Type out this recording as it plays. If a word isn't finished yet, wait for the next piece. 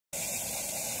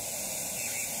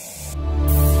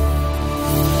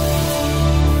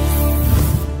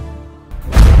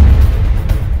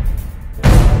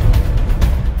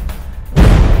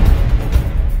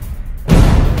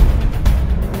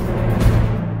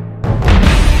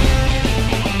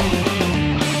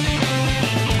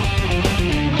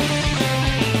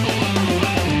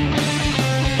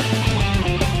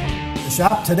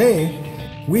shop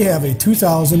today, we have a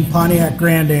 2000 Pontiac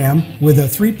Grand Am with a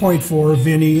 3.4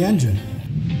 VIN-E engine,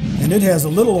 and it has a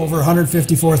little over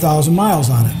 154,000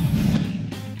 miles on it.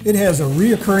 It has a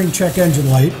reoccurring check engine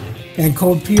light and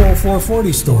code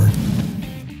P0440 stored.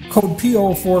 Code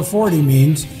P0440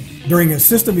 means during a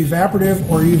system evaporative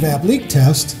or EVAP leak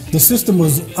test, the system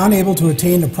was unable to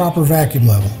attain the proper vacuum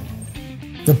level.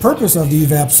 The purpose of the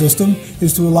EVAP system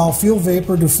is to allow fuel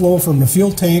vapor to flow from the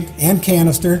fuel tank and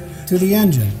canister to the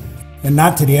engine, and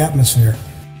not to the atmosphere.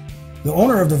 The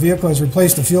owner of the vehicle has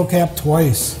replaced the fuel cap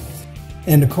twice,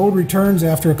 and the code returns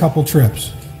after a couple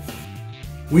trips.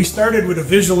 We started with a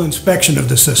visual inspection of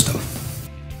the system.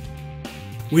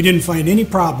 We didn't find any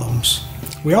problems.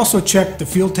 We also checked the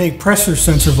fuel tank pressure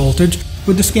sensor voltage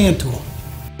with the scan tool.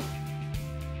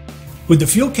 With the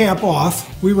fuel cap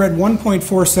off, we read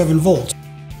 1.47 volts,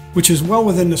 which is well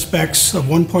within the specs of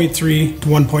 1.3 to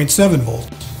 1.7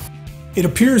 volts. It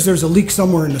appears there's a leak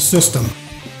somewhere in the system.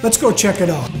 Let's go check it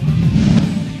out.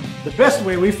 The best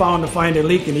way we found to find a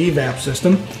leak in the EVAP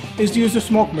system is to use a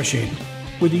smoke machine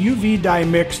with the UV dye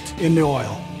mixed in the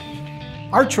oil.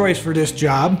 Our choice for this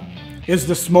job is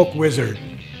the Smoke Wizard.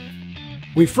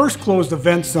 We first closed the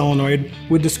vent solenoid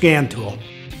with the scan tool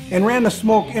and ran the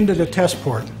smoke into the test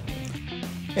port.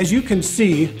 As you can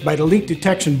see by the leak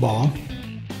detection ball,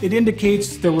 it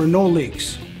indicates there were no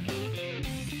leaks.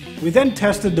 We then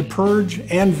tested the purge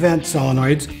and vent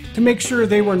solenoids to make sure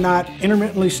they were not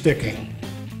intermittently sticking.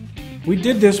 We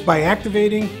did this by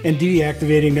activating and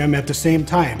deactivating them at the same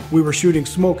time. We were shooting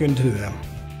smoke into them.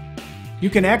 You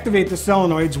can activate the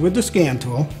solenoids with the scan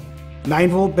tool,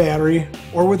 9-volt battery,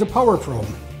 or with a power probe.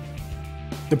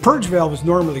 The purge valve is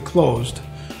normally closed,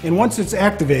 and once it's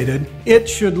activated, it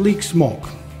should leak smoke,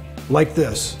 like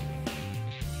this.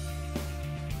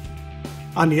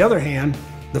 On the other hand,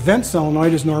 the vent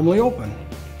solenoid is normally open.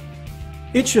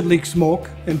 It should leak smoke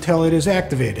until it is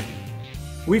activated.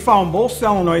 We found both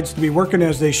solenoids to be working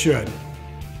as they should.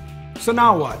 So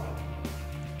now what?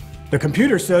 The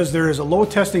computer says there is a low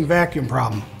testing vacuum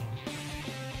problem.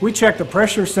 We checked the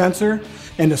pressure sensor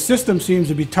and the system seems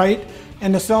to be tight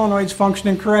and the solenoid's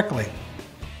functioning correctly.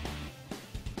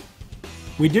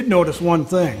 We did notice one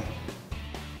thing.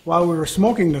 While we were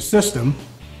smoking the system,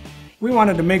 we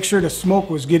wanted to make sure the smoke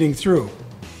was getting through.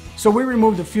 So we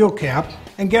removed the fuel cap,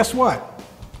 and guess what?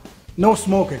 No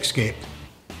smoke escaped.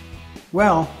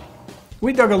 Well,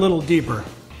 we dug a little deeper,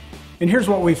 and here's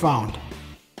what we found.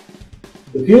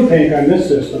 The fuel tank on this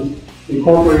system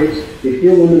incorporates a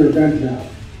fuel limiter vent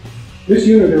valve. This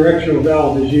unidirectional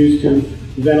valve is used to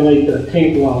ventilate the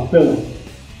tank while filling,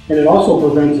 and it also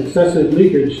prevents excessive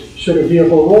leakage should a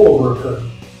vehicle rollover occur.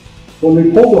 When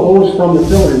we pulled the hose from the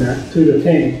filler neck to the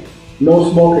tank,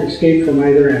 no smoke escaped from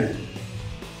either end.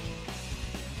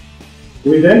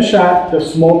 We then shot the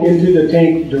smoke into the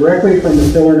tank directly from the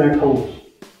filler neck hose.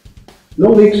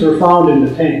 No leaks were found in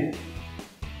the tank.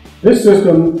 This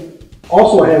system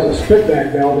also has a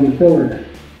spitback valve in the filler neck.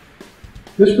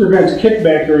 This prevents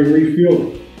kickback during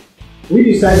refueling. We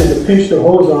decided to pinch the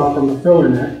hose off from the filler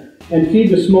neck and feed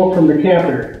the smoke from the cap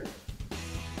area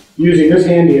using this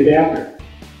handy adapter.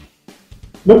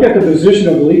 Look at the position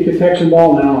of the leak detection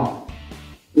ball now.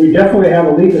 We definitely have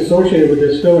a leak associated with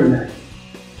this filler neck.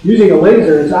 Using a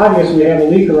laser, it's obvious we have a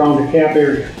leak around the cap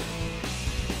area.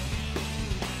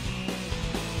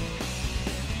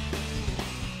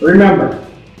 Remember,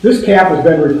 this cap has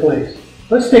been replaced.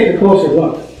 Let's take a closer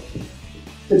look.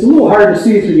 It's a little hard to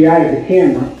see through the eye of the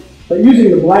camera, but using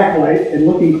the black light and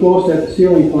looking close at the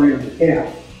sealing point of the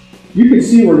cap, you can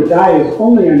see where the dye is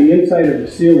only on the inside of the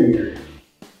sealing area.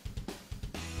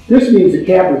 This means the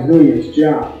cap is doing its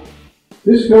job.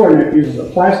 This filler neck uses a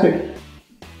plastic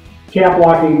cap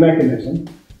locking mechanism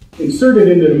inserted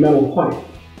into the metal pipe.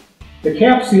 The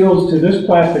cap seals to this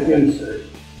plastic insert.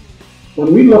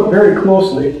 When we look very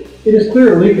closely, it is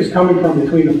clear a leak is coming from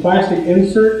between the plastic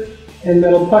insert and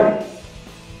metal pipe.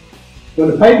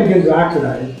 When the pipe begins to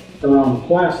oxidize around the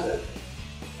plastic,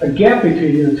 a gap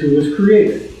between the two is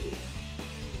created.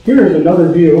 Here is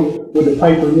another view with the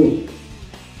pipe removed.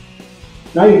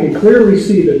 Now you can clearly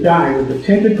see the dye with the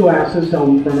tinted glasses held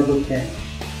in front of the tank.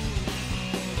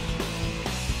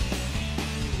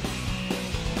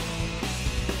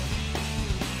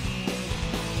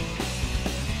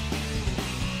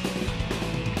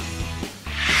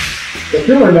 The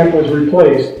filler neck was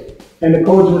replaced and the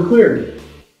codes were cleared.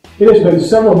 It has been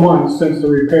several months since the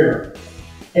repair,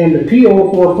 and the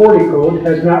P0440 code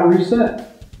has not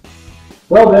reset.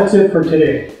 Well, that's it for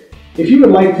today. If you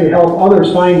would like to help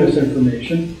others find this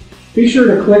information, be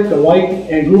sure to click the like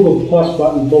and Google the plus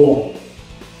button below.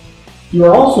 You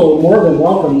are also more than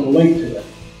welcome to link to it.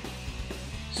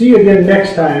 See you again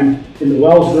next time in the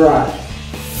Wells Garage.